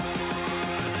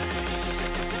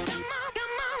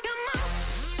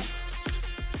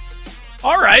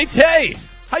All right, hey,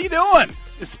 how you doing?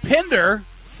 It's Pinder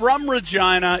from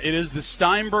Regina. It is the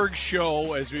Steinberg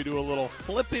Show as we do a little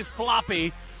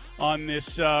flippy-floppy on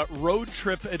this road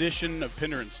trip edition of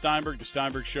Pinder and Steinberg, the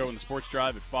Steinberg Show and the Sports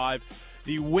Drive at 5.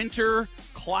 The Winter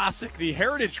Classic, the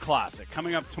Heritage Classic,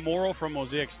 coming up tomorrow from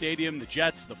Mosaic Stadium, the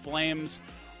Jets, the Flames,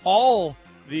 all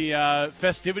the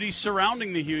festivities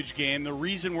surrounding the huge game. The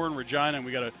reason we're in Regina, and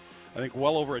we got, I think,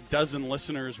 well over a dozen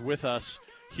listeners with us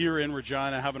here in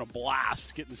Regina, having a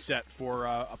blast, getting set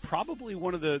for probably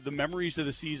one of the memories of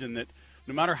the season that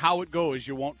no matter how it goes,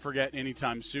 you won't forget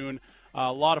anytime soon.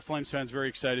 A lot of Flames fans very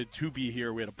excited to be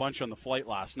here. We had a bunch on the flight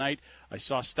last night. I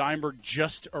saw Steinberg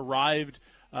just arrived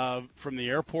from the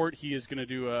airport. He is going to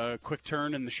do a quick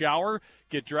turn in the shower,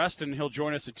 get dressed, and he'll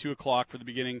join us at 2 o'clock for the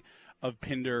beginning of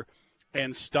Pinder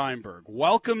and Steinberg.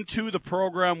 Welcome to the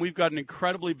program. We've got an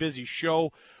incredibly busy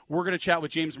show. We're going to chat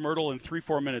with James Mirtle in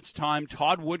 3-4 minutes' time.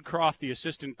 Todd Woodcroft, the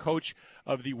assistant coach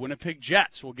of the Winnipeg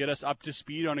Jets, will get us up to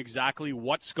speed on exactly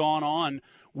what's gone on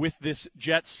with this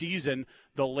Jets season,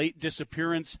 the late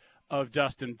disappearance of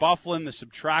Dustin Byfuglien, the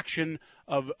subtraction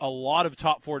of a lot of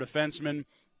top four defensemen.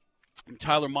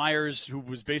 Tyler Myers, who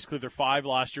was basically their 5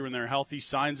 last year when they're healthy,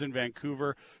 signs in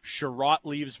Vancouver. Sherratt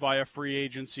leaves via free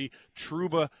agency.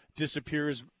 Trouba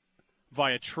disappears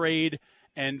via trade.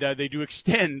 And they do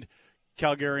extend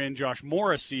Calgarian Josh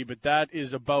Morrissey, but that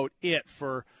is about it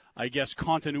for, I guess,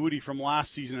 continuity from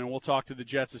last season. And we'll talk to the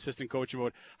Jets assistant coach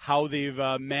about how they've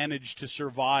managed to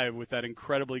survive with that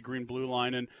incredibly green-blue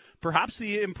line and perhaps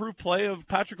the improved play of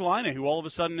Patrick Laine, who all of a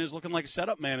sudden is looking like a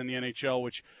setup man in the NHL,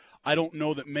 which I don't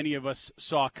know that many of us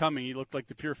saw coming. He looked like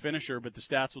the pure finisher, but the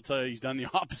stats will tell you he's done the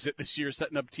opposite this year,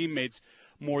 setting up teammates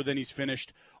more than he's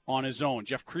finished on his own.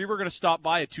 Jeff Creever going to stop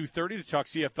by at 2:30 to talk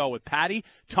CFL with Patty.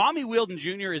 Tommy Wheeldon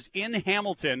Jr. is in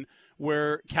Hamilton,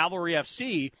 where Cavalry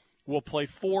FC will play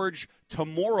Forge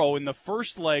tomorrow in the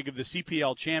first leg of the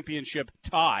CPL Championship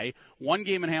tie. 1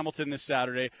 game in Hamilton this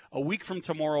Saturday. A week from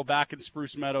tomorrow, back in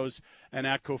Spruce Meadows and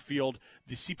Atco Field.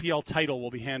 The CPL title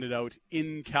will be handed out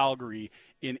in Calgary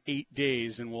in 8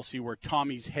 days, and we'll see where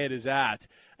Tommy's head is at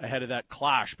ahead of that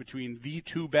clash between the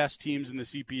 2 best teams in the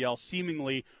CPL,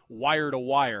 seemingly wire to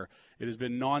wire. It has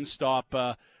been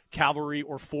nonstop Cavalry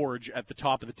or Forge at the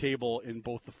top of the table in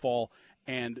both the fall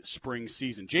and spring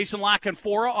season. Jason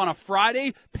Lackenfora on a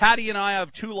Friday. Patty and I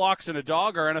have 2 locks and a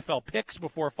dog, our NFL picks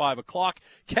before 5 o'clock.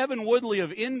 Kevin Woodley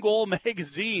of In Goal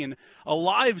Magazine, a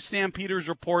live Stampeders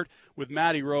report with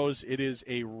Matty Rose. It is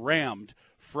a rammed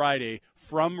Friday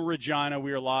from Regina.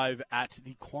 We are live at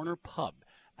the Corner Pub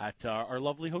at our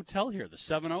lovely hotel here, the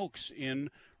Seven Oaks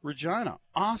in Regina.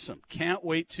 Awesome. Can't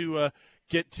wait to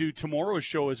get to tomorrow's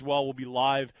show as well. We'll be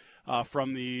live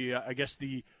from the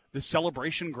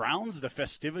celebration grounds, the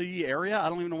festivity area. I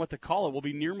don't even know what to call it. We'll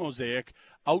be near Mosaic,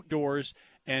 outdoors,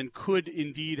 and could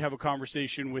indeed have a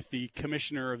conversation with the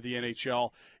commissioner of the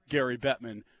NHL, Gary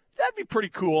Bettman. That'd be pretty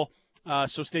cool.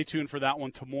 So stay tuned for that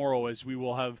one tomorrow, as we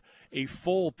will have a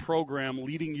full program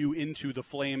leading you into the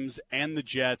Flames and the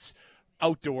Jets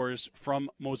outdoors from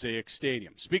Mosaic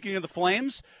Stadium. Speaking of the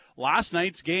Flames, last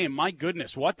night's game, my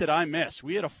goodness, what did I miss?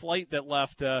 We had a flight that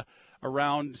left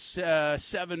around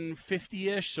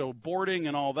 7:50-ish, so boarding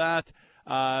and all that.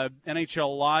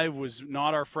 NHL Live was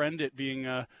not our friend at being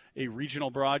a regional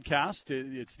broadcast.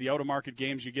 It's the out-of-market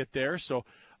games you get there, so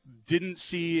didn't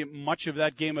see much of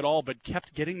that game at all, but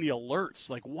kept getting the alerts.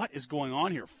 Like, what is going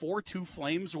on here? 4-2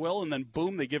 Flames, Will, and then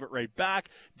boom, they give it right back.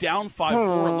 Down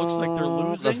 5-4, it looks like they're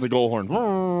losing. That's the goal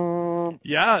horn.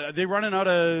 Yeah, are they running out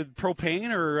of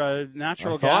propane or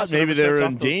natural gas? Maybe they're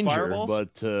in danger,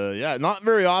 but not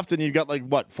very often. You've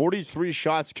got 43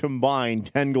 shots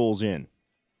combined, 10 goals in.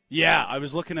 Yeah, I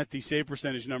was looking at the save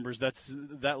percentage numbers.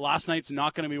 That last night's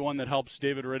not going to be one that helps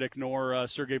David Riddick nor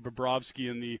Sergei Bobrovsky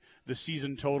in the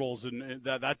season totals, and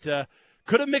that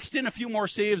could have mixed in a few more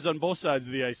saves on both sides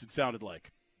of the ice, it sounded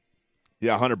like.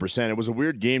 Yeah, 100%. It was a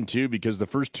weird game, too, because the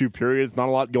first 2 periods, not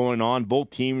a lot going on. Both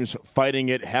teams fighting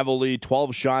it heavily,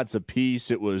 12 shots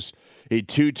apiece. It was a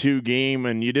 2-2 game,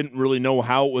 and you didn't really know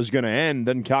how it was going to end.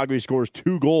 Then Calgary scores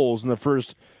 2 goals in the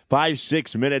first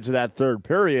 5-6 minutes of that third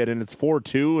period, and it's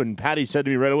 4-2. And Patty said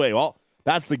to me right away, well,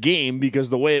 that's the game,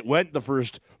 because the way it went the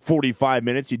first 45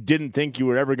 minutes, you didn't think you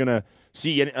were ever going to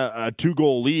see a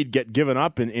 2-goal lead get given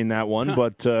up in that one.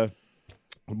 But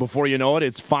before you know it,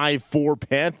 it's 5-4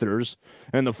 Panthers,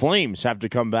 and the Flames have to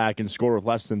come back and score with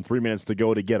less than 3 minutes to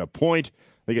go to get a point.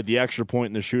 They get the extra point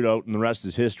in the shootout, and the rest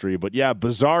is history. But, yeah,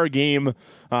 bizarre game.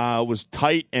 Was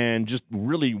tight and just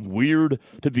really weird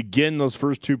to begin those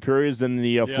first two periods. Then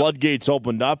the floodgates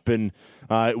opened up, and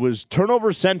it was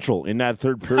turnover central in that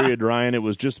third period, Ryan. It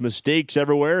was just mistakes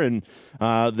everywhere, and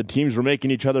the teams were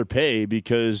making each other pay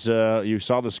because you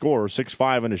saw the score,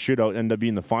 6-5 in a shootout, ended up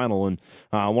being the final. And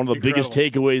one of the biggest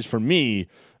takeaways for me,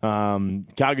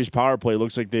 Calgary's power play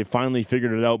looks like they finally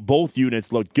figured it out. Both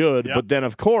units looked good, but then,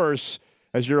 of course,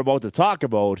 as you're about to talk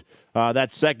about,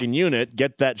 that second unit,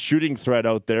 get that shooting threat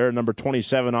out there, number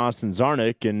 27, Austin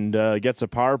Zarnik, and gets a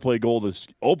power play goal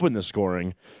to open the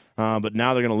scoring. But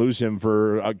now they're going to lose him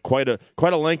for quite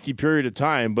a lengthy period of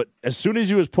time. But as soon as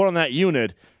he was put on that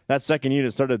unit, that second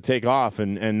unit started to take off,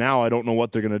 and now I don't know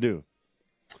what they're going to do.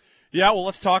 Yeah, well,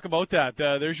 let's talk about that.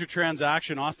 There's your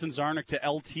transaction, Austin Zarnik to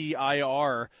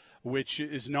LTIR, which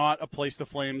is not a place the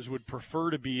Flames would prefer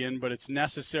to be in, but it's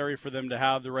necessary for them to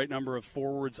have the right number of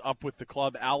forwards up with the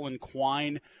club. Alan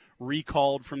Quine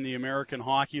recalled from the American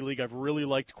Hockey League. I've really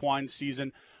liked Quine's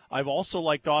season. I've also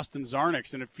liked Austin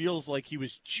Zarnik's, and it feels like he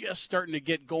was just starting to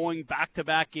get going,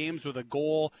 back-to-back games with a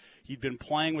goal. He'd been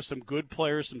playing with some good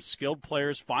players, some skilled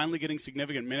players, finally getting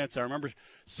significant minutes. I remember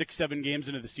 6-7 games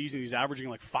into the season, he's averaging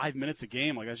like 5 minutes a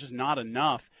game. Like, that's just not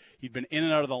enough. He'd been in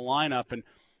and out of the lineup, and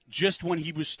just when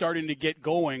he was starting to get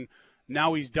going,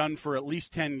 now he's done for at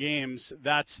least 10 games.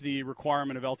 That's the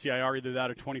requirement of LTIR, either that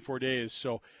or 24 days.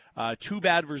 So too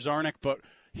bad for Zarnik, but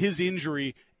his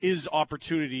injury is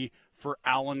opportunity for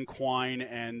Alan Quine.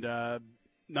 And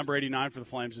number 89 for the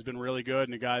Flames has been really good,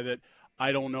 and a guy that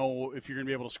I don't know if you're going to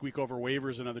be able to squeak over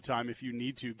waivers another time if you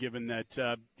need to, given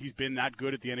that he's been that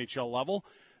good at the NHL level.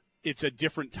 It's a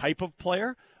different type of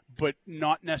player, but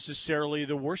not necessarily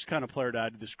the worst kind of player to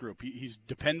add to this group. He's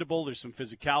dependable. There's some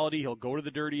physicality. He'll go to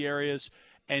the dirty areas,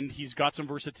 and he's got some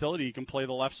versatility. He can play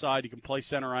the left side. He can play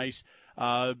center ice.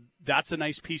 That's a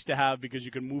nice piece to have because you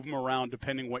can move him around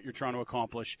depending what you're trying to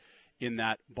accomplish in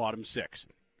that bottom six.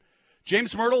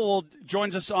 James Mirtle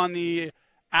joins us on the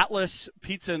Atlas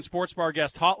Pizza and Sports Bar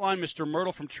guest hotline. Mr.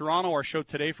 Mirtle from Toronto, our show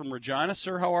today from Regina.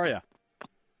 Sir, how are you?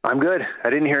 I'm good.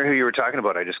 I didn't hear who you were talking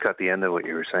about. I just caught the end of what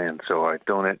you were saying, so I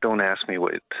don't ask me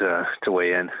what to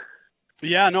weigh in.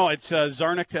 Yeah, no, it's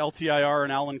Zarnik to LTIR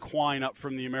and Alan Quine up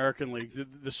from the American League.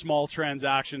 The small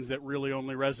transactions that really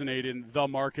only resonate in the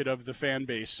market of the fan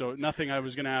base. So nothing I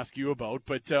was going to ask you about.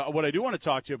 But what I do want to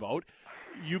talk to you about,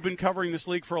 you've been covering this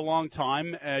league for a long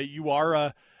time. You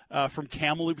are from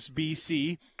Kamloops,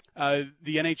 BC. The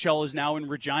NHL is now in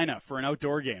Regina for an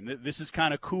outdoor game. This is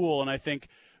kind of cool, and I think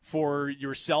for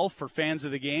yourself, for fans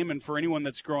of the game, and for anyone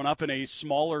that's grown up in a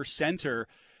smaller center,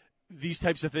 these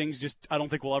types of things just I don't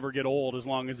think will ever get old as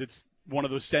long as it's one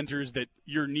of those centers that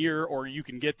you're near or you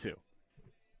can get to.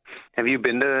 Have you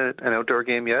been to an outdoor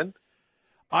game yet?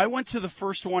 I went to the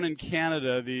first one in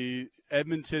Canada, the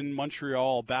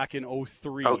Edmonton-Montreal, back in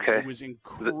 2003. Okay. It was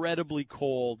incredibly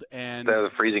cold and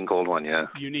the freezing cold one, yeah.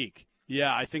 Unique.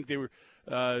 Yeah, I think they were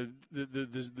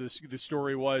the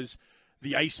story was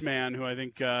the Iceman, who I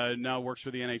think now works for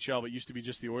the NHL, but used to be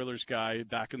just the Oilers guy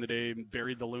back in the day,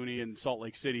 buried the Looney in Salt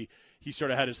Lake City. He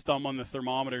sort of had his thumb on the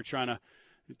thermometer trying to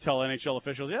tell NHL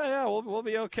officials, yeah, we'll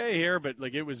be okay here. But,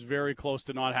 like, it was very close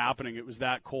to not happening. It was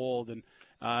that cold. And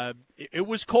it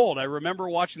was cold. I remember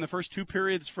watching the first two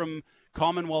periods from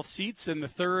Commonwealth seats and the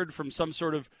third from some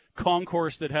sort of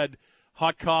concourse that had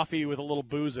hot coffee with a little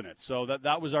booze in it. So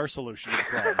that was our solution to the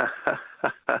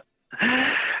problem.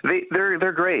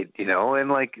 They're great, and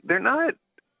like they're not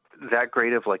that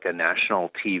great of like a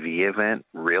national TV event,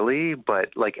 really, but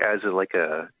like as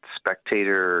a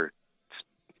spectator,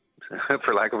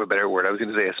 for lack of a better word, I was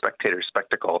going to say a spectator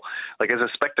spectacle. Like as a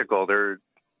spectacle, they're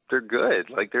good.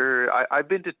 Like I've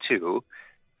been to two.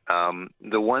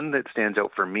 The one that stands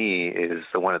out for me is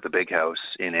the one at the Big House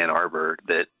in Ann Arbor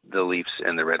that the Leafs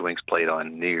and the Red Wings played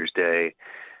on New Year's Day,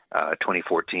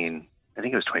 2014. I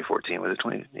think it was 2014. Was it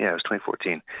 20? Yeah, it was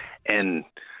 2014. And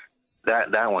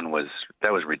that one was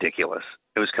ridiculous.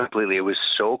 It was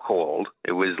so cold.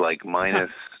 It was like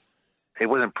minus. It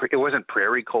wasn't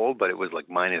prairie cold, but it was like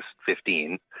minus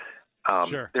 15.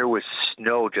 Sure. There was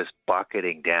snow just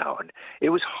bucketing down. It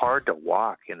was hard to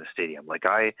walk in the stadium. Like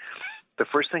the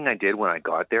first thing I did when I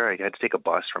got there, I had to take a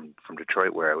bus from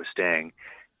Detroit where I was staying,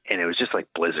 and it was just like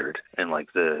blizzard, and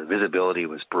like the visibility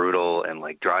was brutal, and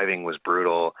like driving was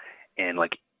brutal. And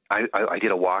like I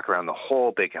did a walk around the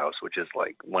whole Big House, which is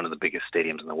like one of the biggest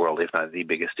stadiums in the world, if not the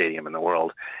biggest stadium in the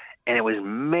world. And it was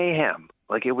mayhem.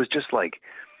 Like it was just like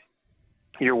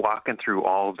you're walking through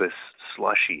all this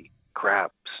slushy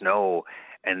crap, snow,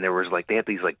 and there was like they had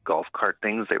these like golf cart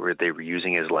things that they were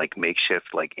using as like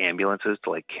makeshift like ambulances to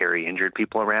like carry injured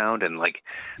people around, and like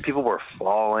people were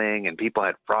falling and people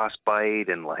had frostbite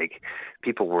and like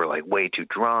people were like way too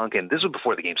drunk, and this was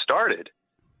before the game started.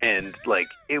 And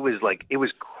it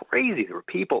was crazy. There were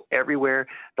people everywhere.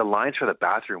 The lines for the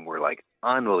bathroom were like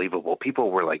unbelievable.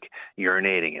 People were like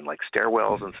urinating in like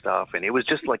stairwells and stuff. And it was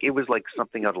like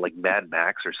something out of like Mad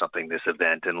Max or something, this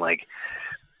event.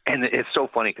 And it's so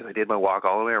funny because I did my walk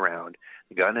all the way around.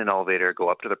 You got in an elevator, go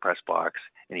up to the press box,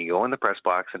 and you go in the press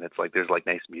box, and it's like there's like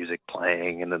nice music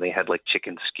playing, and then they had like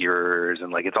chicken skewers,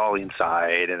 and like it's all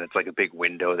inside, and it's like a big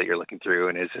window that you're looking through,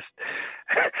 and it's just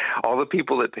all the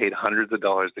people that paid hundreds of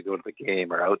dollars to go to the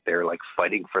game are out there like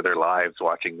fighting for their lives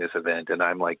watching this event, and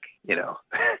I'm like,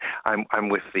 I'm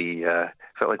with the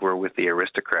felt like we're with the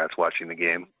aristocrats watching the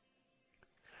game.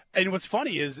 And what's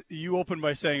funny is you opened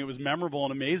by saying it was memorable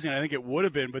and amazing. I think it would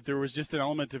have been, but there was just an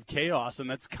element of chaos, and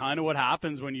that's kind of what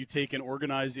happens when you take an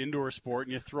organized indoor sport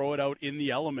and you throw it out in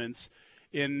the elements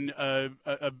in a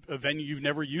venue you've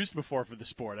never used before for the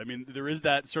sport. I mean, there is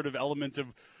that sort of element of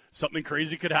something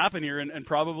crazy could happen here, and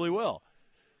probably will.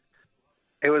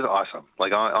 It was awesome.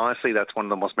 Like, honestly, that's one of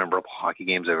the most memorable hockey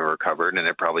games I've ever covered, and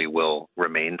it probably will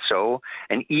remain so.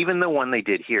 And even the one they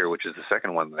did here, which is the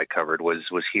second one that I covered, was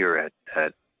here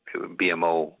at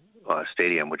BMO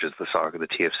Stadium, which is the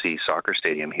TFC soccer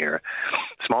stadium here.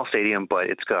 Small stadium, but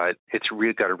it's got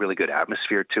a really good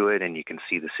atmosphere to it, and you can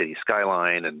see the city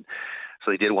skyline. And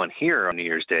so they did one here on New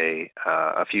Year's Day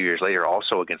a few years later,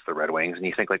 also against the Red Wings. And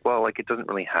you think like, well, like it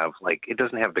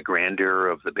doesn't have the grandeur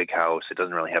of the big house. It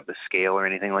doesn't really have the scale or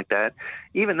anything like that.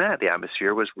 Even that, the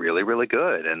atmosphere was really, really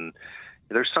good. And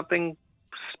there's something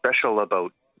special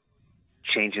about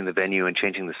changing the venue and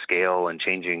changing the scale and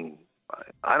changing.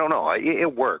 I don't know.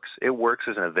 It works. It works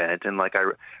as an event, and like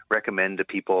I recommend to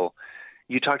people.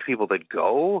 You talk to people that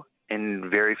go,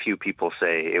 and very few people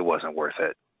say it wasn't worth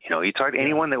it. You talk to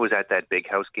anyone that was at that big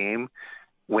house game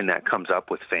when that comes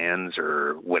up with fans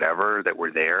or whatever that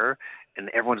were there, and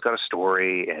everyone's got a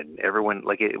story, and everyone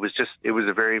it was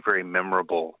a very, very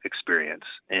memorable experience.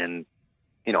 And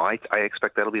I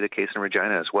expect that'll be the case in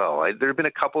Regina as well. There have been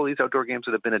a couple of these outdoor games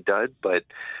that have been a dud, but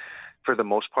for the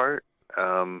most part.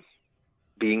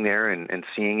 Being there and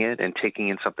seeing it and taking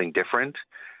in something different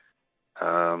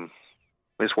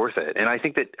is worth it. And I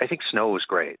think snow is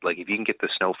great. Like if you can get the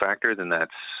snow factor, then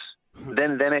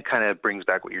then it kind of brings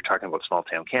back what you're talking about, small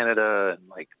town Canada and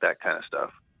like that kind of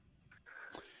stuff.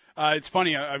 It's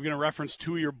funny. I'm going to reference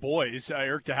two of your boys,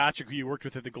 Eric Duhatschek, who you worked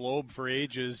with at the Globe for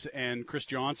ages, and Chris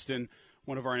Johnston,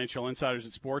 one of our NHL insiders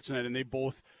at Sportsnet, and they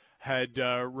both had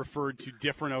referred to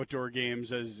different outdoor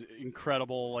games as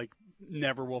incredible, like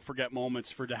never will forget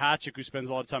moments. For Duhatschek, who spends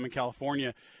a lot of time in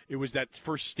California, it was that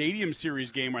first Stadium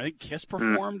Series game where I think Kiss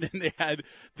performed, and they had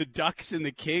the Ducks and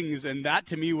the Kings, and that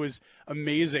to me was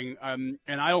amazing. And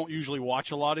I don't usually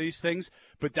watch a lot of these things,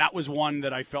 but that was one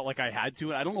that I felt like I had to.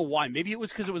 And I don't know why. Maybe it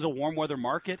was because it was a warm weather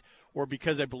market, or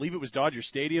because I believe it was Dodger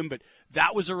Stadium, but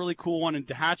that was a really cool one. And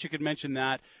Duhatschek had mentioned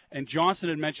that, and Johnson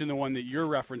had mentioned the one that you're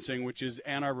referencing, which is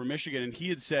Ann Arbor, Michigan, and he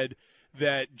had said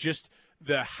that just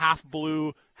the half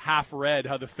blue, half red,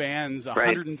 how the fans,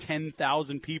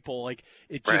 110,000 people, like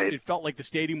it just it felt like the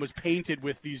stadium was painted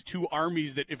with these two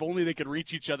armies that if only they could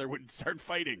reach each other would start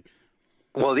fighting.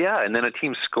 Well, yeah, and then a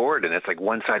team scored, and it's like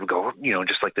one side would go,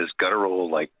 just like this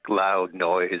guttural, like loud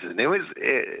noise, and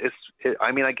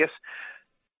I mean, I guess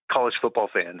college football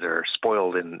fans are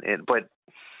spoiled, but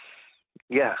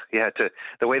yeah.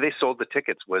 The way they sold the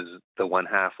tickets was the one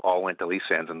half all went to Leafs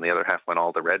fans, and the other half went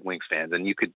all to Red Wings fans, and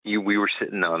we were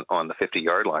sitting on the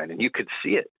 50-yard line, and you could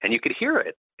see it, and you could hear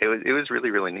it. It was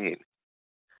really, really neat.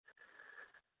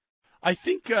 I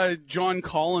think John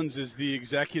Collins is the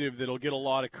executive that'll get a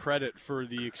lot of credit for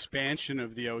the expansion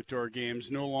of the outdoor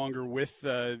games, no longer with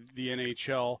the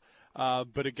NHL,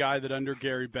 but a guy that under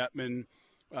Gary Bettman,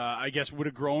 I guess, would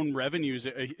have grown revenues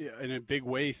in a big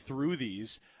way through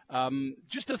these.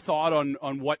 Just a thought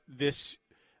on what these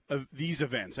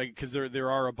events, because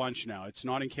there are a bunch now. It's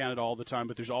not in Canada all the time,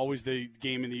 but there's always the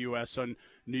game in the U.S. on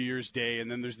New Year's Day, and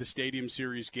then there's the Stadium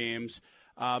Series games.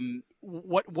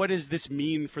 What does this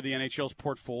mean for the NHL's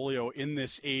portfolio in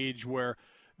this age where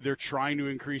they're trying to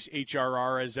increase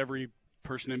HRR, as every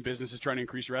person in business is trying to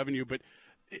increase revenue? But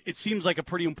it seems like a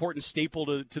pretty important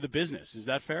staple to the business. Is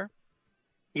that fair?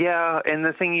 Yeah, and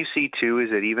the thing you see, too, is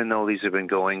that even though these have been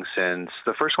going since –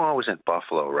 the first one was in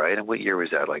Buffalo, right? And what year was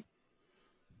that? Like,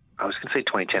 I was going to say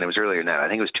 2010. It was earlier than that. I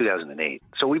think it was 2008.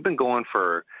 So we've been going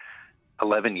for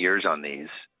 11 years on these,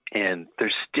 and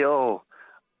there's still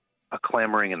a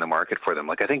clamoring in the market for them.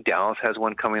 Like, I think Dallas has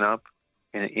one coming up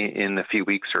in a few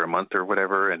weeks or a month or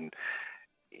whatever. And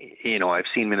I've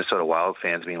seen Minnesota Wild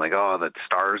fans being like, "Oh, the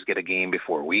Stars get a game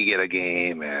before we get a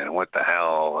game, and what the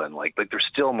hell?" And like there's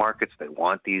still markets that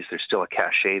want these. There's still a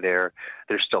cachet there.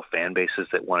 There's still fan bases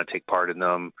that want to take part in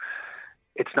them.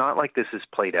 It's not like this is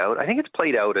played out. I think it's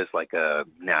played out as like a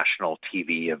national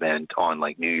TV event on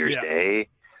like New Year's Day.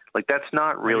 Like that's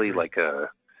not really like a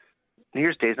New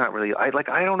Year's Day is not really. I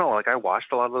don't know. Like I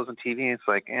watched a lot of those on TV, and it's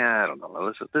like, I don't know.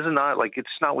 This is not like, it's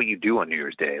not what you do on New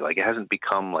Year's Day. Like it hasn't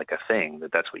become like a thing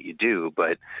that's what you do.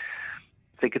 But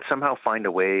if they could somehow find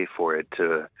a way for it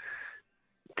to,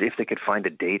 if they could find a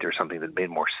date or something that made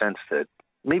more sense, that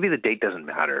maybe the date doesn't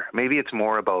matter. Maybe it's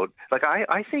more about, like,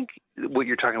 I think what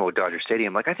you're talking about with Dodger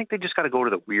Stadium, like I think they just got to go to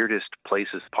the weirdest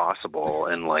places possible,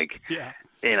 and like,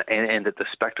 and that the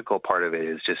spectacle part of it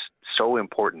is just so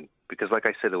important. Because like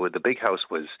I said, the Big House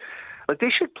was like, they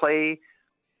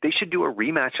should do a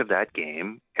rematch of that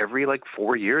game every like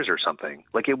 4 years or something.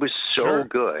 Like it was so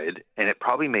good, and it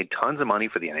probably made tons of money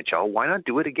for the NHL. Why not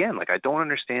do it again? Like I don't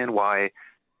understand why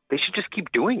they should just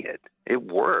keep doing it. It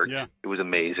worked. Yeah. It was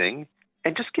amazing.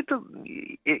 And just get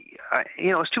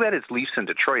it's too bad it's Leafs in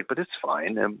Detroit, but it's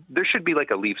fine. There should be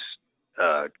like a Leafs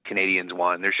Canadians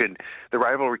one. The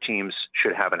rivalry teams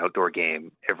should have an outdoor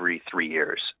game every 3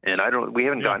 years, and we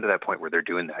haven't gotten to that point where they're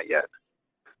doing that yet.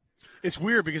 It's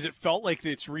weird because it felt like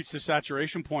it's reached the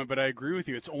saturation point, but I agree with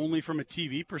you. It's only from a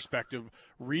TV perspective,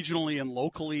 regionally and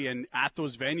locally, and at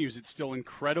those venues, it's still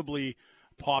incredibly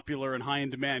popular and high in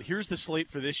demand. Here's the slate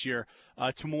for this year.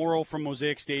 Tomorrow from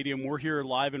Mosaic Stadium, we're here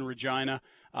live in Regina.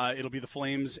 It'll be the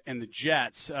Flames and the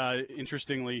Jets.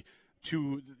 Interestingly,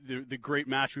 to the great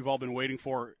match we've all been waiting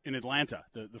for in Atlanta,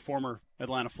 the former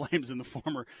Atlanta Flames and the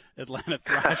former Atlanta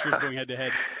Thrashers going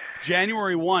head-to-head.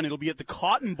 January 1, it'll be at the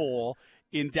Cotton Bowl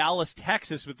in Dallas,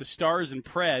 Texas, with the Stars and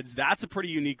Preds. That's a pretty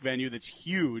unique venue that's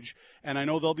huge, and I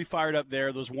know they'll be fired up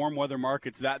there, those warm weather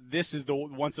markets. This is the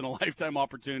once-in-a-lifetime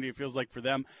opportunity, it feels like, for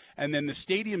them. And then the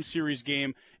Stadium Series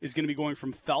game is going to be going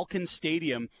from Falcon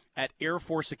Stadium at Air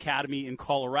Force Academy in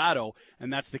Colorado,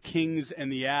 and that's the Kings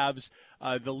and the Avs.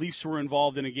 The Leafs were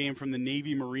involved in a game from the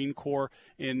Navy Marine Corps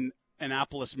in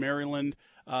Annapolis, Maryland,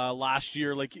 last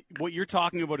year. Like what you're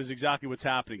talking about is exactly what's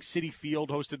happening. Citi Field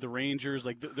hosted the Rangers.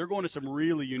 Like they're going to some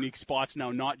really unique spots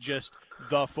now, not just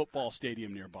the football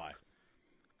stadium nearby.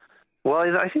 Well,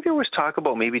 I think there was talk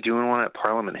about maybe doing one at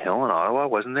Parliament Hill in Ottawa,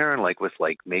 wasn't there? And like with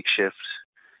like makeshift,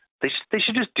 they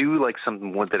should just do like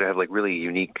something that have like really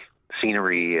unique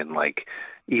scenery, and like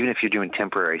even if you're doing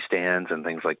temporary stands and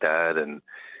things like that. And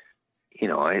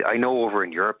I know over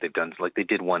in Europe they've done, like they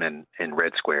did one in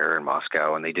Red Square in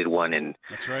Moscow, and they did one in,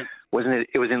 that's right, wasn't it?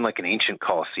 It was in like an ancient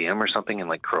Coliseum or something in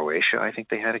like Croatia. I think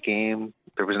they had a game.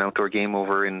 There was an outdoor game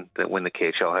over when the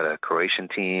KHL had a Croatian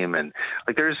team, and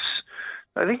like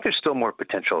I think there's still more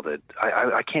potential that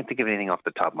I can't think of anything off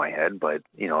the top of my head, but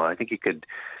I think they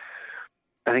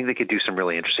could do some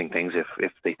really interesting things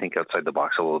if they think outside the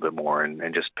box a little bit more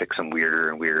and just pick some weirder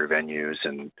and weirder venues.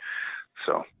 And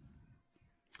so.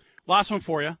 Last one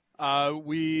for you.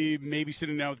 We may be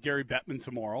sitting down with Gary Bettman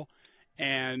tomorrow,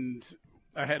 and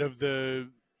ahead of the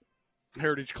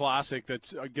Heritage Classic,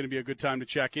 that's going to be a good time to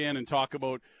check in and talk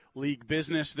about league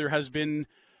business. There has been,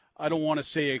 I don't want to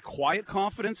say a quiet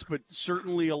confidence, but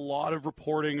certainly a lot of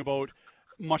reporting about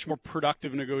much more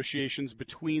productive negotiations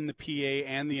between the PA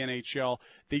and the NHL.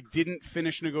 They didn't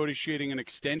finish negotiating an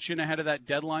extension ahead of that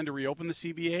deadline to reopen the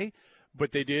CBA,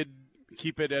 but they did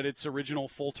keep it at its original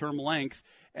full-term length,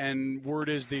 and word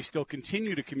is they still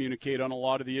continue to communicate on a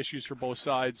lot of the issues for both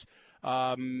sides,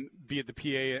 be it the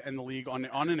PA and the league on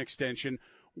an extension.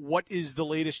 What is the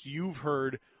latest you've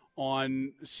heard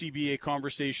on CBA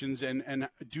conversations, and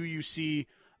do you see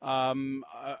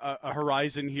a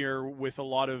horizon here with a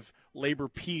lot of labor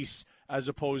peace as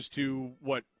opposed to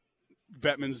what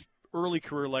Bettman's early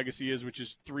career legacy is, which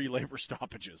is 3 labor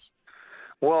stoppages?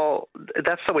 Well,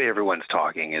 that's the way everyone's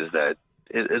talking, is that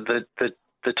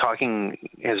the talking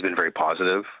has been very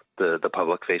positive, the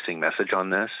public-facing message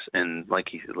on this, and like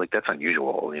that's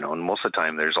unusual, and most of the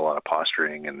time there's a lot of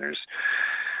posturing, and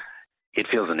it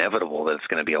feels inevitable that it's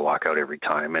going to be a lockout every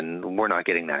time, and we're not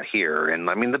getting that here. And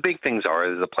I mean, the big things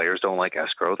are the players don't like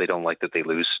escrow. They don't like that they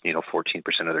lose, 14% of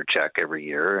their check every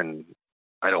year, and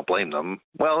I don't blame them.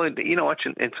 Well, in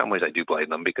some ways I do blame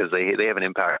them, because they have an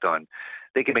impact on,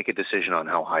 they can make a decision on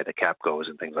how high the cap goes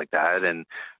and things like that. And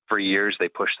for years they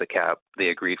pushed the cap. They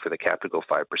agreed for the cap to go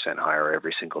 5% higher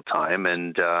every single time.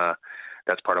 And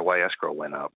that's part of why escrow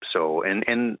went up. So,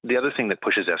 and the other thing that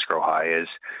pushes escrow high is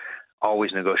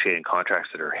always negotiating contracts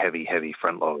that are heavy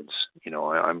front loads.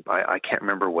 I can't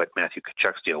remember what Matthew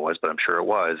Tkachuk's deal was, but I'm sure it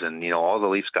was. And all the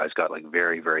Leafs guys got like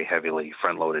very, very heavily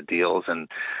front loaded deals, and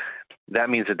that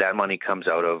means that money comes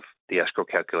out of the escrow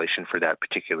calculation for that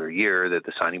particular year. That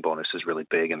the signing bonus is really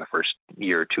big in the first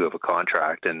year or two of a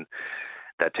contract, and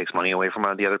that takes money away from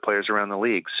the other players around the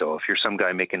league. So if you're some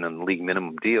guy making a league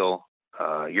minimum deal,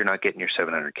 you're not getting your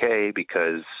 $700K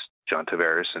because John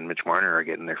Tavares and Mitch Marner are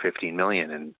getting their $15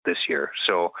 million in this year.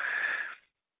 So,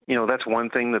 that's one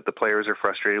thing that the players are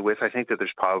frustrated with. I think that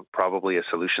there's probably a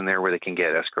solution there where they can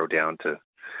get escrow down to,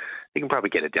 they can probably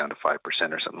get it down to 5%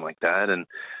 or something like that.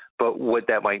 But what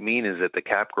that might mean is that the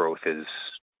cap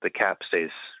stays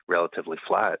relatively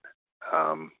flat.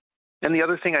 And the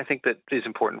other thing I think that is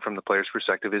important from the players'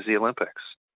 perspective is the Olympics,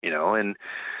 and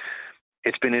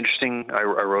it's been interesting. I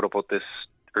wrote about this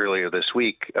earlier this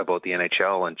week about the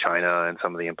NHL and China and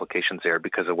some of the implications there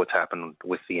because of what's happened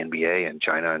with the NBA and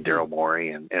China and Daryl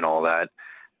Morey and all that.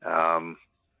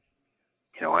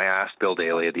 I asked Bill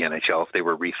Daly at the NHL if they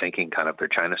were rethinking kind of their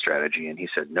China strategy, and he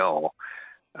said no.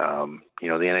 The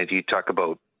NHL talk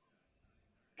about,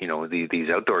 these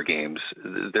outdoor games.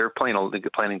 They're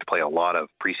planning to play a lot of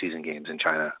preseason games in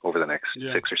China over the next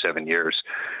 6 or 7 years,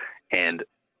 and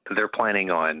they're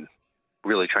planning on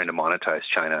really trying to monetize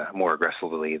China more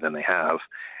aggressively than they have,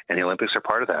 and the Olympics are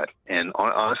part of that. And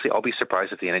honestly, I'll be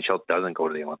surprised if the NHL doesn't go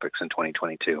to the Olympics in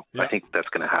 2022. Yeah. I think that's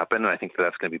going to happen, and I think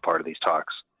that's going to be part of these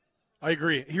talks. I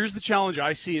agree. Here's the challenge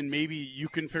I see, and maybe you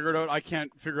can figure it out. I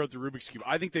can't figure out the Rubik's Cube.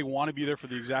 I think they want to be there for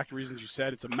the exact reasons you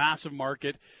said. It's a massive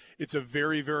market. It's a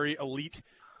very, very elite,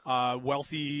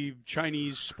 wealthy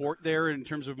Chinese sport there in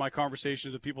terms of my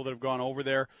conversations with people that have gone over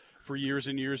there for years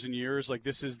and years and years. Like,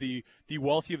 this is the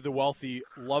wealthy of the wealthy,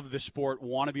 love the sport,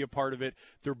 want to be a part of it.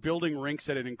 They're building rinks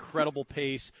at an incredible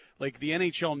pace. Like, the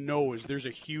NHL knows there's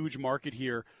a huge market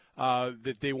here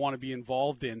that they want to be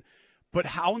involved in. But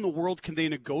how in the world can they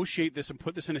negotiate this and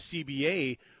put this in a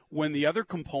CBA when the other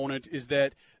component is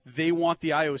that they want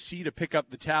the IOC to pick up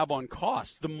the tab on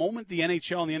costs? The moment the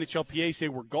NHL and the NHLPA say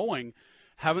we're going,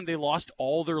 haven't they lost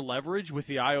all their leverage with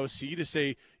the IOC to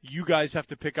say you guys have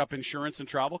to pick up insurance and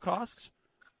travel costs?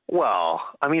 Well,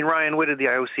 I mean, Ryan, what did the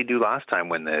IOC do last time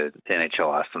when the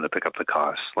NHL asked them to pick up the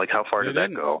costs? Like, how far did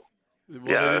that go?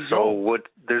 Well,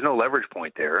 there's no leverage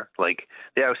point there. Like,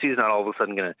 the IOC is not all of a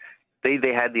sudden going to –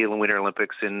 They had the Winter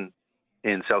Olympics in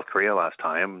South Korea last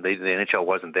time. The NHL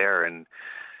wasn't there, and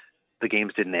the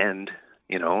games didn't end.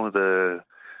 The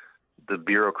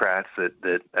bureaucrats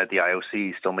that at the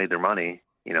IOC still made their money.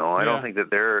 I don't think that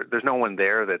there's no one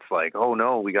there that's like, oh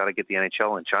no, we got to get the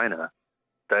NHL in China.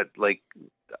 That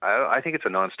I think it's a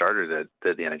non-starter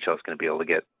that the NHL is going to be able to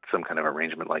get some kind of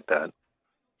arrangement like that.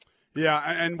 Yeah,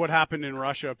 and what happened in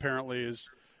Russia apparently is.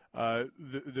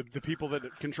 The people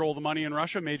that control the money in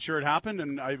Russia made sure it happened,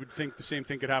 and I would think the same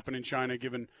thing could happen in China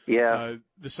given the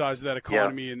size of that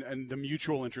economy and the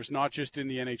mutual interest, not just in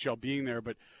the NHL being there,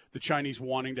 but the Chinese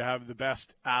wanting to have the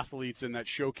best athletes in that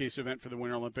showcase event for the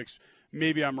Winter Olympics.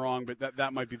 Maybe I'm wrong, but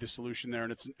that might be the solution there.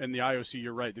 And the IOC,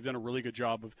 you're right, they've done a really good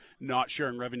job of not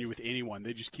sharing revenue with anyone.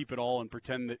 They just keep it all and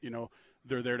pretend that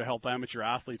they're there to help amateur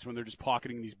athletes when they're just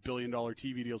pocketing these billion-dollar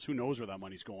TV deals. Who knows where that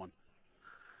money's going?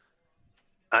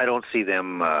 I don't see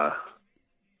them bending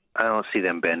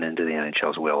to the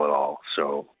NHL's will at all.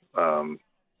 So,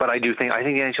 but I think the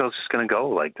NHL is just going to go.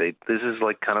 Like, this is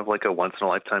like kind of like a once in a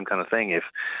lifetime kind of thing. If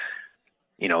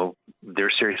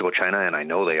they're serious about China, and I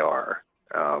know they are,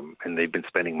 and they've been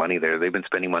spending money there. They've been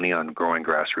spending money on growing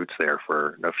grassroots there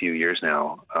for a few years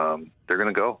now. They're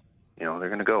going to go. They're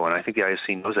going to go, and I think the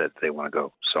IOC knows that they want to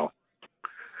go. So.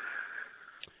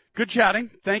 Good chatting.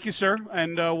 Thank you, sir.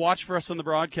 And watch for us on the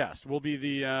broadcast. We'll be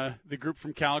the group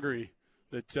from Calgary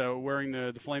that's wearing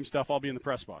the Flame stuff. I'll be in the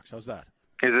press box. How's that?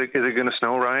 Is it going to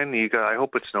snow, Ryan? I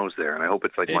hope it snows there, and I hope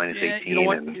it's like minus 18. You know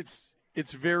what?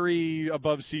 It's very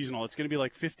above seasonal. It's going to be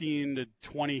like 15 to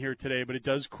 20 here today, but it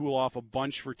does cool off a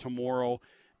bunch for tomorrow,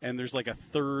 and there's like a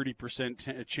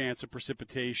 30% chance of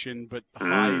precipitation, but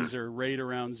highs are right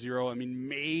around zero. I mean,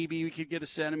 maybe we could get a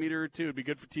centimeter or two. It'd be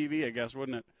good for TV, I guess,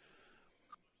 wouldn't it?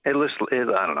 I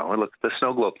don't know. Look, the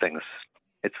snow globe thing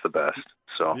it's the best.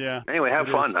 So anyway, have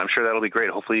fun. I'm sure that'll be great.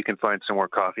 Hopefully you can find some more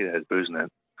coffee that has booze in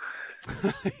it.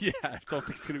 Yeah, I don't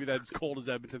think it's going to be that as cold as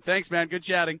Edmonton. Thanks, man. Good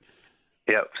chatting.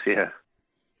 Yep. See ya.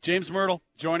 James Mirtle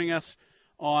joining us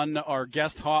on our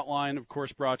guest hotline, of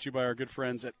course, brought to you by our good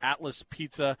friends at Atlas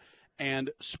Pizza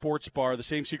and Sports Bar. The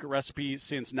same secret recipe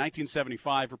since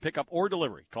 1975 for pickup or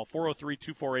delivery. Call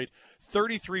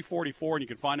 403-248-3344, and you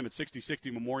can find them at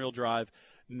 6060 Memorial Drive,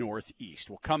 Northeast.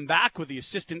 We'll come back with the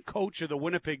assistant coach of the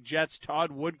Winnipeg Jets, Todd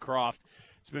Woodcroft.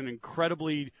 It's been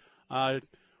incredibly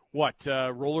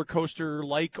roller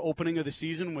coaster-like opening of the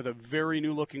season with a very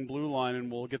new-looking blue line,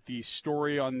 and we'll get the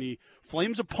story on the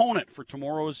Flames' opponent for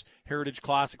tomorrow's Heritage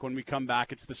Classic when we come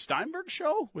back. It's the Steinberg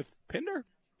Show with Pinder.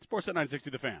 Sportsnet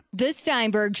 960 The Fan. The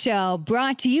Steinberg Show,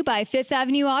 brought to you by Fifth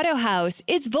Avenue Auto House.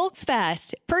 It's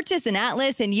Volksfest. Purchase an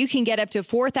Atlas and you can get up to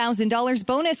 $4,000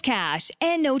 bonus cash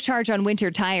and no charge on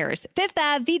winter tires.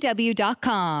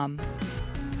 FifthAvVW.com.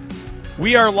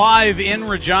 We are live in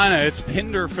Regina. It's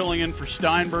Pinder filling in for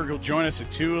Steinberg. He'll join us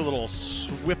at 2, a little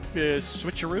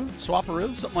swapperoo,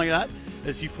 something like that.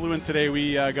 As he flew in today,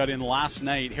 we got in last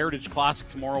night. Heritage Classic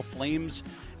tomorrow, Flames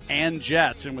and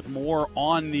Jets. And with more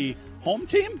on the home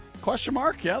team? Question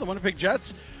mark. Yeah, the Winnipeg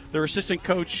Jets. Their assistant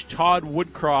coach, Todd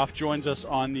Woodcroft, joins us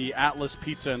on the Atlas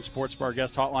Pizza and Sports Bar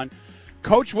guest hotline.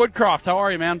 Coach Woodcroft, how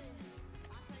are you, man?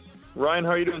 Ryan,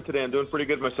 how are you doing today? I'm doing pretty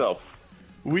good myself.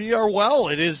 We are well.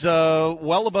 It is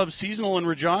well above seasonal in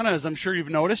Regina, as I'm sure you've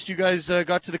noticed. You guys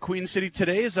got to the Queen City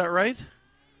today, is that right?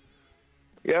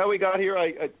 Yeah, we got here.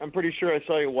 I'm pretty sure I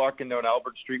saw you walking down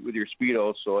Albert Street with your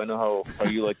Speedo, so I know how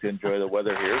you like to enjoy the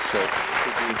weather here. So it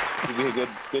should be a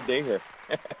good day here.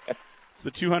 It's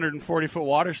the 240-foot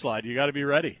water slide. You got to be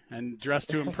ready and dressed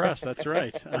to impress. That's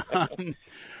right.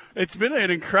 It's been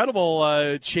an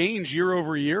incredible change year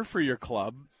over year for your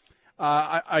club.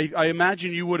 I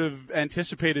imagine you would have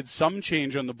anticipated some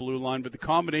change on the blue line, but the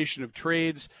combination of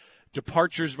trades,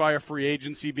 departures via free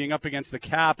agency, being up against the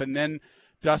cap, and then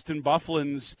Dustin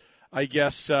Byfuglien's, I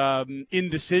guess,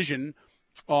 indecision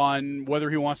on whether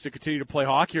he wants to continue to play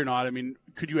hockey or not. I mean,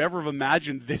 could you ever have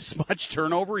imagined this much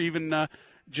turnover, even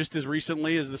just as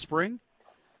recently as the spring?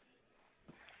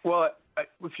 Well,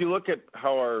 if you look at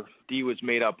how our D was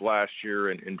made up last year,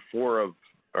 and 4 of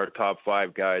our top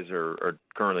 5 guys are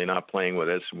currently not playing with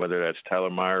us, whether that's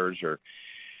Tyler Myers or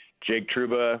Jake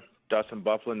Trouba, Dustin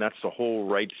Byfuglien, that's the whole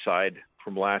right side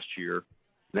from last year.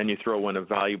 And then you throw in a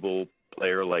valuable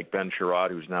player like Ben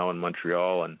Sherrod, who's now in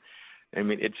Montreal, and I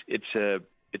mean it's a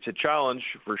challenge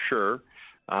for sure.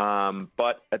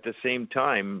 But at the same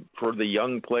time, for the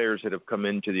young players that have come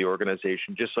into the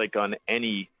organization, just like on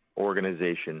any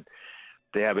organization,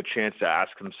 they have a chance to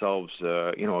ask themselves,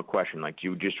 a question like, do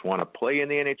you just want to play in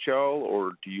the NHL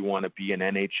or do you want to be an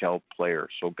NHL player?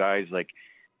 So guys like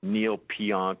Neil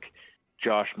Pionk,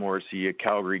 Josh Morrissey, a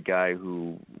Calgary guy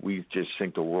who we just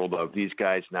think the world of. These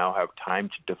guys now have time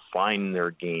to define their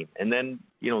game. And then,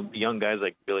 the young guys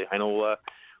like Billy Heinola,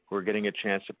 who are getting a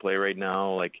chance to play right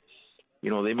now, like,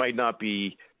 they might not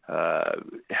be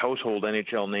household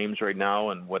NHL names right now,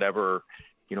 and whatever,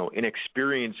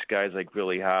 inexperienced guys like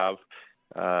Billy have,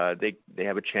 they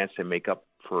have a chance to make up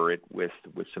for it with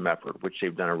some effort, which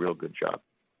they've done a real good job.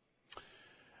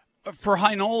 For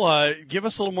Heinola, give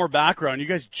us a little more background. You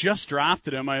guys just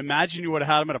drafted him. I imagine you would have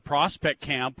had him at a prospect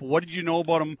camp. What did you know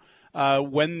about him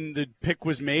when the pick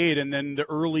was made, and then the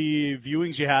early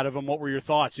viewings you had of him? What were your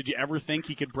thoughts? Did you ever think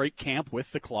he could break camp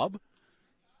with the club?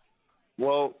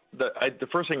 Well, the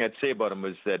first thing I'd say about him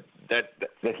was that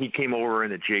he came over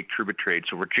in the Jake Trouba trade.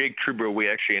 So for Jake Trouba, we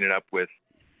actually ended up with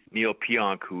Neil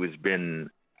Pionk, who has been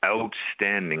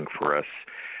outstanding for us.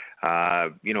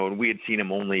 And we had seen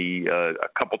him only a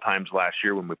couple times last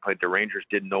year when we played the Rangers,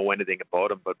 didn't know anything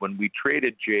about him. But when we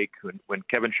traded Jake, when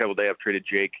Kevin Cheveldayoff traded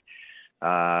Jake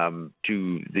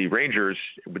to the Rangers,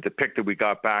 with the pick that we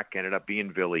got back ended up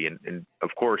being Billy. And of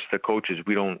course, the coaches,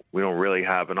 we don't really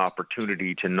have an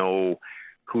opportunity to know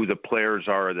who the players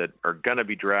are that are going to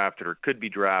be drafted or could be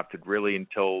drafted really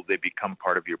until they become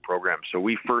part of your program. So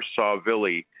we first saw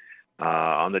Billy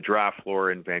on the draft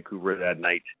floor in Vancouver that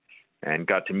night, and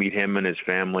got to meet him and his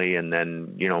family. And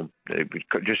then,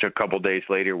 just a couple days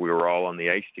later, we were all on the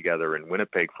ice together in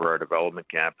Winnipeg for our development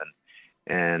camp.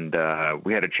 And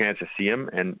we had a chance to see him.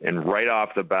 And right off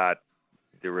the bat,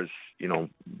 there was,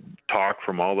 talk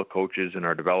from all the coaches and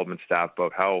our development staff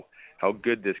about how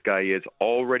good this guy is,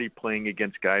 already playing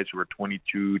against guys who are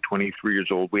 22, 23 years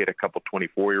old. We had a couple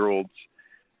 24-year-olds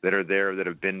that are there that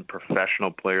have been professional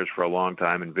players for a long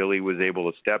time. And Billy was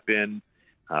able to step in,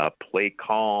 play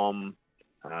calm,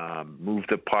 move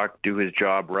the puck, do his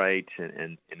job right,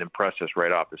 and impress us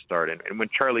right off the start. And when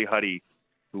Charlie Huddy,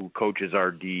 who coaches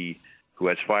our D, who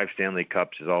has 5 Stanley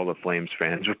Cups, as all the Flames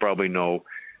fans would probably know,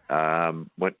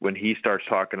 when he starts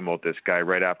talking about this guy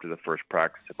right after the first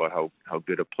practice about how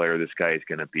good a player this guy is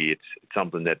going to be, it's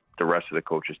something that the rest of the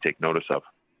coaches take notice of.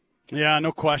 Yeah,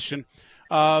 no question.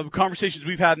 Conversations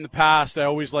we've had in the past, I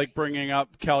always like bringing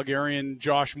up Calgarian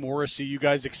Josh Morrissey. You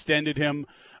guys extended him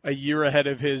a year ahead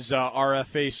of his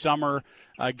RFA summer,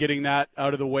 getting that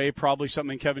out of the way, probably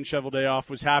something Kevin Cheveldayoff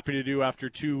was happy to do after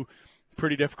 2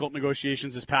 pretty difficult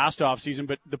negotiations this past offseason.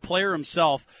 But the player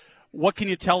himself, What can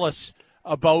you tell us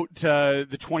about the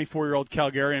 24-year-old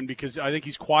Calgarian? Because I think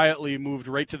he's quietly moved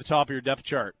right to the top of your depth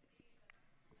chart.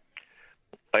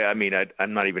 I mean,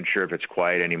 I'm not even sure if it's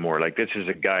quiet anymore. Like, this is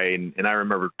a guy, and I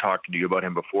remember talking to you about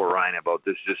him before, Ryan, about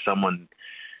this is someone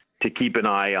to keep an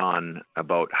eye on,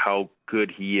 about how good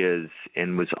he is,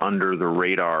 and was under the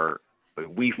radar,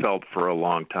 we felt, for a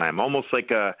long time. Almost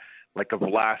like a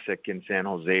Vlasic in San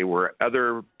Jose, where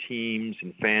other teams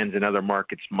and fans in other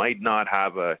markets might not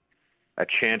have a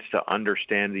chance to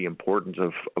understand the importance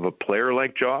of a player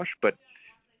like Josh. But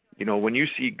you know, when you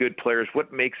see good players,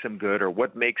 what makes them good or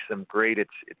what makes them great,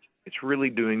 it's really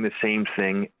doing the same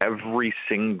thing every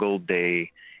single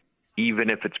day, even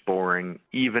if it's boring,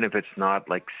 even if it's not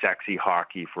like sexy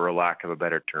hockey, for a lack of a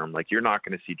better term. Like, you're not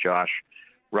going to see Josh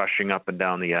rushing up and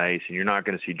down the ice, and you're not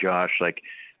going to see Josh like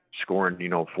scoring,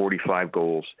 45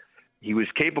 goals. He was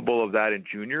capable of that in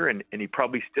junior, and he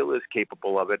probably still is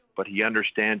capable of it, but he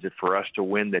understands that for us to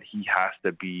win, that he has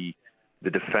to be the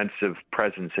defensive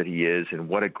presence that he is, and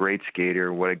what a great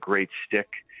skater, what a great stick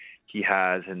he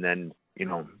has. And then,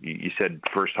 you said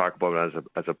first talk about it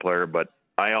as a player, but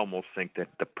I almost think that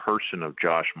the person of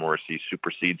Josh Morrissey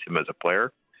supersedes him as a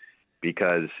player,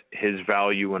 because his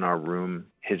value in our room,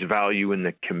 his value in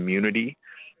the community,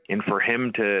 and for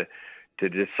him to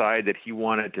decide that he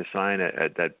wanted to sign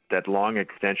that long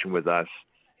extension with us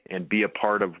and be a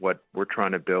part of what we're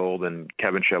trying to build, and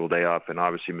Kevin Cheveldayoff and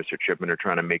obviously Mr. Chipman are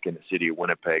trying to make in the city of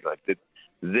Winnipeg. Like,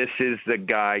 this is the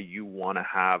guy you want to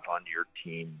have on your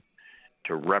team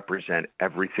to represent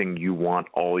everything you want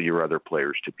all your other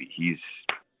players to be.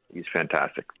 He's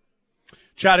fantastic.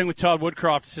 Chatting with Todd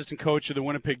Woodcroft, assistant coach of the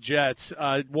Winnipeg Jets.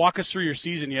 Walk us through your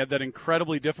season. You had that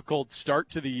incredibly difficult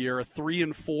start to the year, a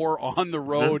 3-4 on the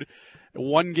road,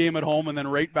 one game at home, and then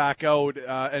right back out.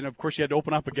 And, of course, you had to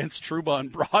open up against Trouba on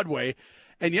Broadway.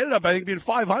 And you ended up, I think, being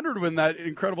 500 when that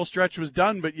incredible stretch was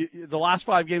done. But the last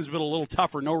 5 games have been a little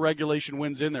tougher. No regulation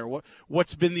wins in there.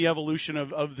 What's been the evolution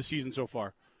of the season so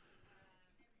far?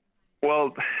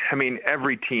 Well, I mean,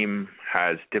 every team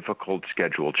has difficult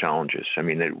schedule challenges. I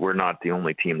mean, we're not the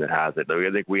only team that has it.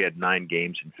 I think we had 9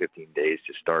 games in 15 days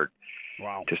to start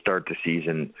the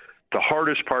season. The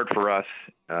hardest part for us,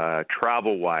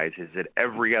 travel-wise, is that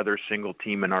every other single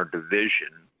team in our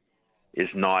division is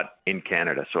not in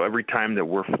Canada. So every time that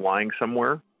we're flying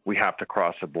somewhere, we have to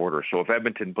cross the border. So if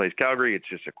Edmonton plays Calgary, it's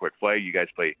just a quick flight. You guys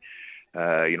play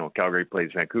Calgary plays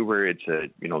Vancouver. It's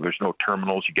there's no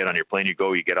terminals. You get on your plane, you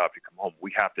go, you get off, you come home.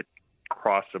 We have to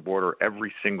cross the border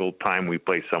every single time we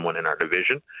play someone in our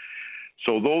division.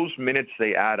 So those minutes,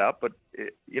 they add up. But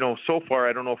so far,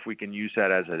 I don't know if we can use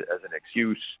that as an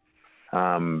excuse.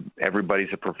 Everybody's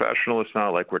a professional. It's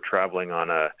not like we're traveling on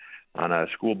a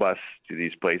school bus to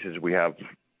these places. We have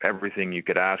everything you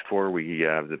could ask for. We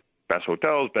have the best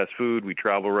hotels, best food. We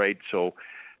travel right. So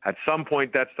at some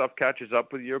point, that stuff catches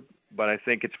up with you, but I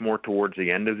think it's more towards the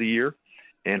end of the year.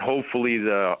 And hopefully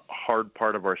the hard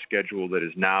part of our schedule that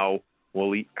is now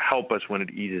will help us when it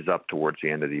eases up towards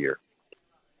the end of the year.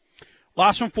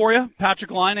 Last one for you. Patrick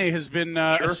Laine has been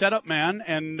a setup man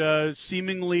and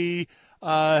seemingly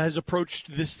has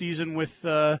approached this season with,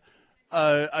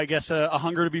 I guess, a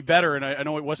hunger to be better. And I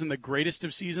know it wasn't the greatest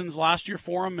of seasons last year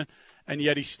for him, and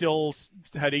yet he still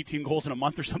had 18 goals in a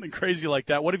month or something crazy like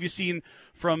that. What have you seen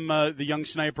from the young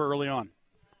sniper early on?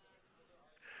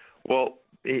 Well,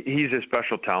 he's a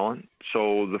special talent.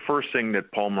 So the first thing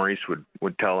that Paul Maurice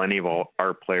would tell any of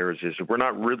our players is we're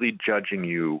not really judging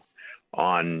you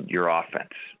on your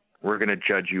offense. We're going to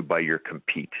judge you by your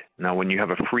compete. Now, when you have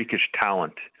a freakish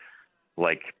talent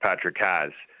like Patrick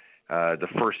has, the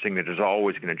first thing that is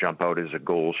always going to jump out is a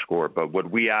goal score. But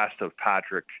what we asked of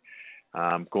Patrick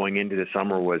going into the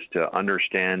summer was to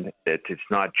understand that it's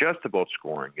not just about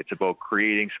scoring. It's about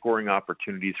creating scoring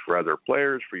opportunities for other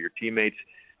players, for your teammates.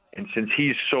 And since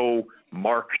he's so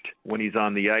marked when he's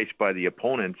on the ice by the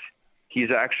opponents, he's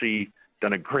actually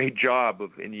done a great job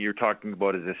of, and you're talking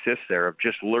about his assists there, of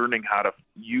just learning how to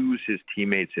use his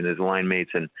teammates and his line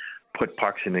mates and put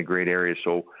pucks in the great areas.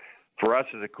 So for us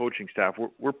as a coaching staff,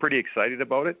 we're pretty excited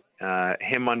about it.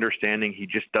 Him understanding he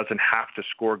just doesn't have to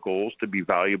score goals to be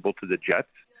valuable to the Jets.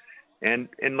 And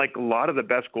like a lot of the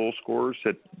best goal scorers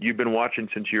that you've been watching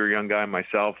since you were a young guy,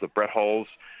 myself, the Brett Hulls,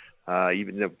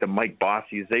 even the Mike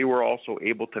Bossies, they were also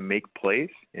able to make plays.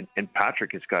 And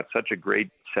Patrick has got such a great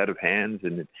set of hands,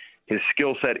 and his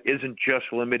skill set isn't just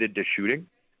limited to shooting.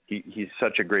 He's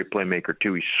such a great playmaker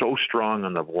too. He's so strong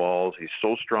on the walls. He's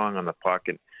so strong on the puck.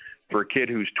 And for a kid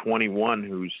who's 21,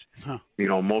 who's,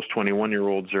 most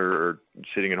 21-year-olds are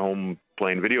sitting at home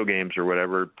playing video games or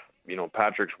whatever,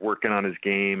 Patrick's working on his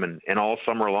game. And all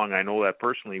summer long, I know that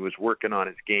personally, he was working on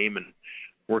his game and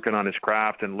working on his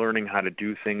craft and learning how to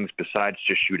do things besides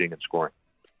just shooting and scoring.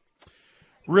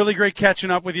 Really great catching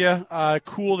up with you.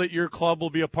 Cool that your club will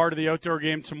be a part of the outdoor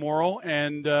game tomorrow,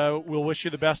 and we'll wish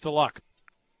you the best of luck.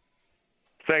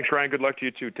 Thanks, Ryan. Good luck to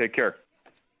you, too. Take care.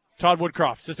 Todd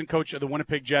Woodcroft, assistant coach of the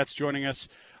Winnipeg Jets, joining us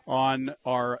on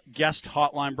our guest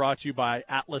hotline brought to you by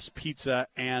Atlas Pizza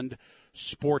and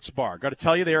Sports Bar. Got to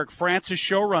tell you, the Eric Francis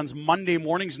Show runs Monday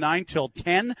mornings 9 till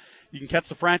 10. You can catch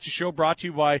the Francis Show brought to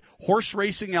you by Horse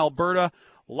Racing Alberta.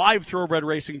 Live thoroughbred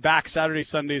racing back Saturday,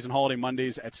 Sundays, and holiday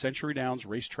Mondays at Century Downs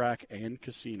Racetrack and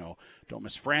Casino. Don't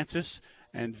miss Francis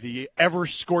and the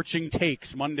ever-scorching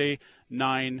takes Monday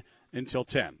 9 until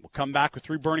 10. We'll come back with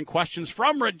 3 burning questions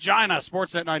from Regina.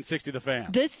 Sportsnet 960, The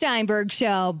Fan. The Steinberg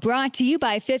Show, brought to you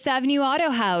by Fifth Avenue Auto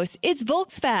House. It's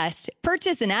Volksfest.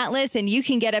 Purchase an Atlas and you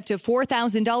can get up to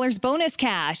 $4,000 bonus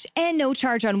cash and no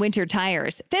charge on winter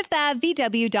tires.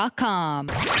 FifthAvVW.com.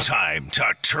 Time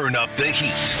to turn up the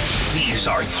heat. These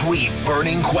are 3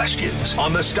 burning questions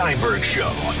on The Steinberg Show.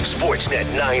 Sportsnet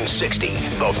 960,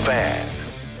 The Fan.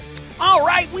 All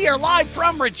right, we are live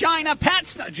from Regina.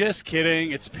 Pat's not just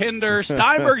kidding. It's Pinder.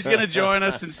 Steinberg's going to join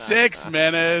us in 6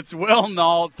 minutes. Will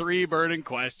Nault, 3 burning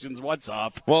questions. What's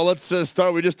up? Well, let's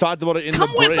start. We just talked about it in the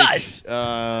break. Come with us.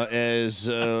 As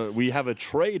we have a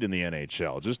trade in the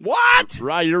NHL. Just what?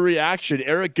 Right, your reaction.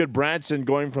 Eric Goodbranson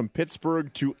going from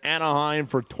Pittsburgh to Anaheim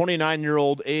for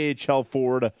 29-year-old AHL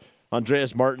forward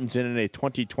Andreas Martinson in a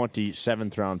 2020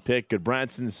 7th-round pick.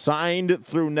 Goodbranson signed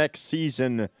through next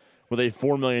season with a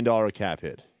 $4 million cap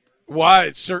hit. Well,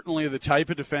 it's certainly the type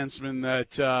of defenseman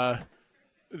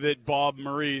that Bob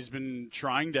Murray's been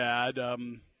trying to add.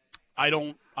 I'm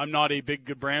not a big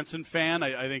Goodbranson fan.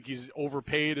 I think he's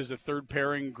overpaid as a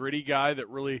third-pairing gritty guy that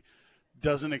really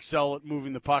doesn't excel at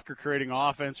moving the puck or creating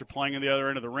offense or playing on the other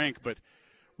end of the rink. But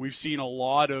we've seen a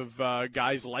lot of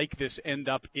guys like this end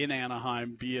up in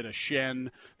Anaheim, be it a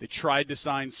Shen. They tried to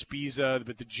sign Spiza,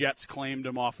 but the Jets claimed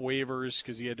him off waivers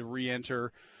because he had to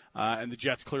re-enter. And the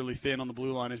Jets clearly thin on the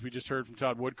blue line, as we just heard from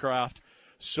Todd Woodcroft.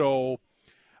 So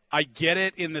I get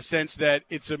it in the sense that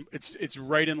it's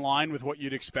right in line with what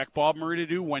you'd expect Bob Murray to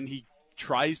do when he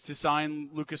tries to sign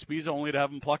Lucas Spiza, only to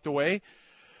have him plucked away.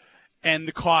 And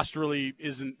the cost really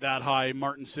isn't that high.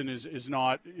 Martinson is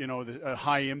not, a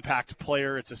high-impact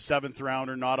player. It's a 7th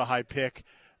rounder, not a high pick.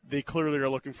 They clearly are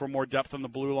looking for more depth on the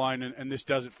blue line, and this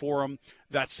does it for them.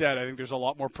 That said, I think there's a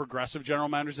lot more progressive general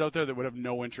managers out there that would have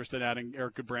no interest in adding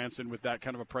Eric Goodbranson with that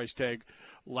kind of a price tag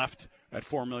left at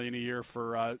 $4 million a year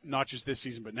for not just this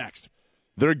season but next.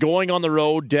 They're going on the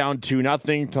road down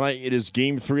 2-0 tonight. It is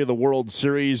Game 3 of the World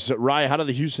Series. Ryan, how do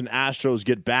the Houston Astros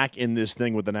get back in this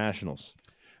thing with the Nationals?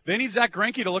 They need Zach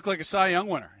Greinke to look like a Cy Young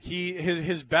winner.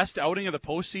 His best outing of the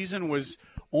postseason was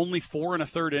only 4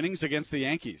 1/3 innings against the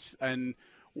Yankees, and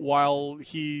while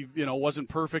he, wasn't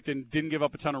perfect and didn't give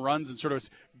up a ton of runs and sort of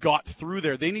got through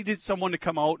there, they needed someone to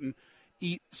come out and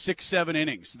eat 6-7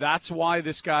 innings. That's why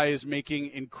this guy is making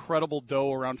incredible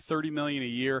dough, around $30 million a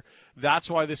year. That's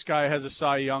why this guy has a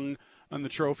Cy Young on the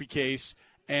trophy case,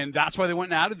 and that's why they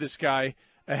went and added this guy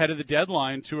ahead of the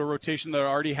deadline to a rotation that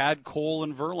already had Cole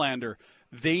and Verlander.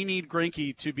 They need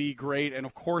Greinke to be great, and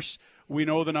of course, we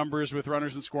know the numbers with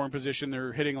runners in scoring position.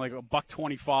 They're hitting like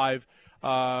 $125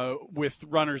 with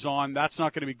runners on. That's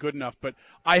not going to be good enough. But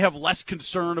I have less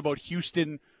concern about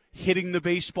Houston hitting the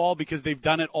baseball because they've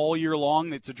done it all year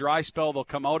long. It's a dry spell. They'll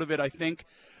come out of it, I think.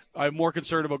 I'm more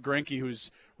concerned about Greinke, who's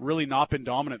really not been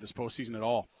dominant this postseason at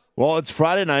all. Well, it's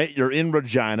Friday night. You're in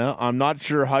Regina. I'm not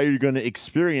sure how you're going to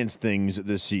experience things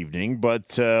this evening,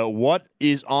 but what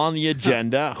is on the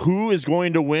agenda? Who is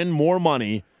going to win more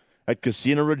money at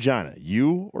Casino Regina,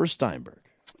 you or Steinberg?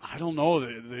 I don't know.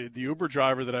 The Uber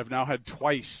driver that I've now had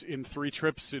twice in 3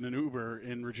 trips in an Uber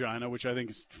in Regina, which I think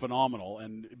is phenomenal,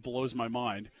 and it blows my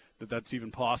mind that that's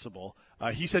even possible.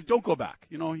 He said, don't go back.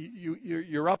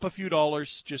 You're up a few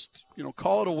dollars. Just,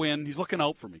 call it a win. He's looking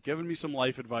out for me, giving me some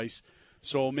life advice.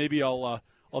 So maybe I'll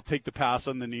take the pass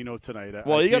on the Nino tonight.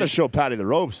 Well, you got to show Patty the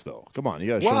ropes, though. Come on, you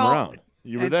got to show him around.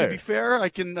 You were there. To be fair, I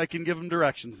can give him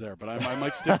directions there, but I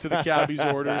might stick to the cabbie's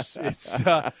orders. It's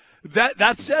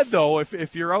that said, though,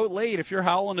 if you're out late, if you're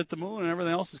howling at the moon and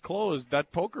everything else is closed,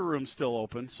 that poker room's still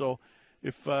open. So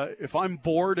if I'm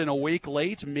bored and awake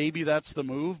late, maybe that's the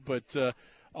move. But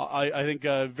I think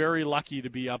very lucky to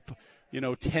be up,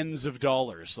 tens of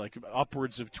dollars, like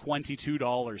upwards of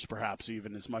 $22, perhaps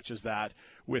even as much as that,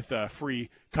 with a free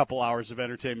couple hours of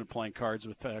entertainment playing cards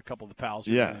with a couple of the pals.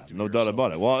 Yeah, no doubt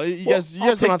about it. Well, you I'll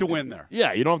guys take the win there.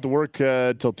 Yeah, you don't have to work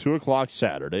till 2:00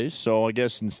 Saturdays. So I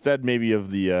guess instead maybe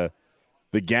of the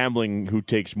gambling, who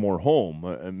takes more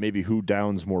home, maybe who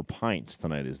downs more pints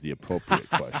tonight is the appropriate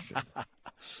question.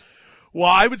 Well,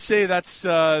 I would say that's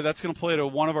going to play to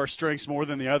one of our strengths more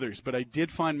than the others. But I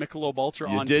did find Michelob Ultra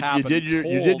on tap. You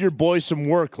did your boy some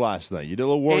work last night. You did a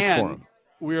little work for him.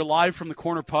 We are live from the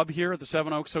corner pub here at the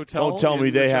Seven Oaks Hotel. Don't tell me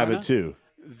they have it too.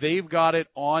 They've got it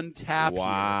on tap.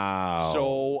 Wow. Here.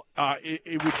 So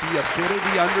it would be a bit of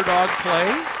the underdog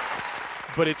play,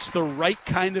 but it's the right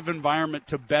kind of environment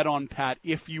to bet on, Pat,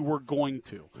 if you were going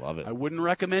to. Love it. I wouldn't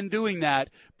recommend doing that,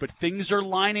 but things are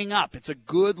lining up. It's a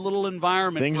good little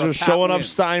environment. Things are showing up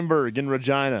Steinberg in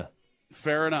Regina.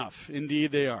 Fair enough.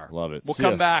 Indeed they are. Love it. We'll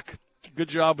come back. Good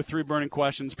job with 3 burning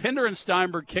questions. Pinder and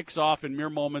Steinberg kicks off in mere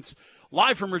moments.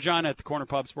 Live from Regina at the Corner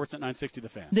Pub, Sportsnet 960 The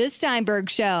Fan. The Steinberg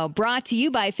Show, brought to you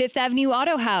by Fifth Avenue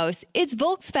Auto House. It's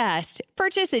Volksfest.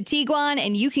 Purchase a Tiguan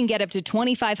and you can get up to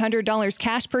 $2,500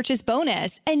 cash purchase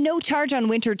bonus and no charge on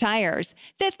winter tires.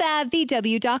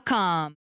 FifthAveVW.com.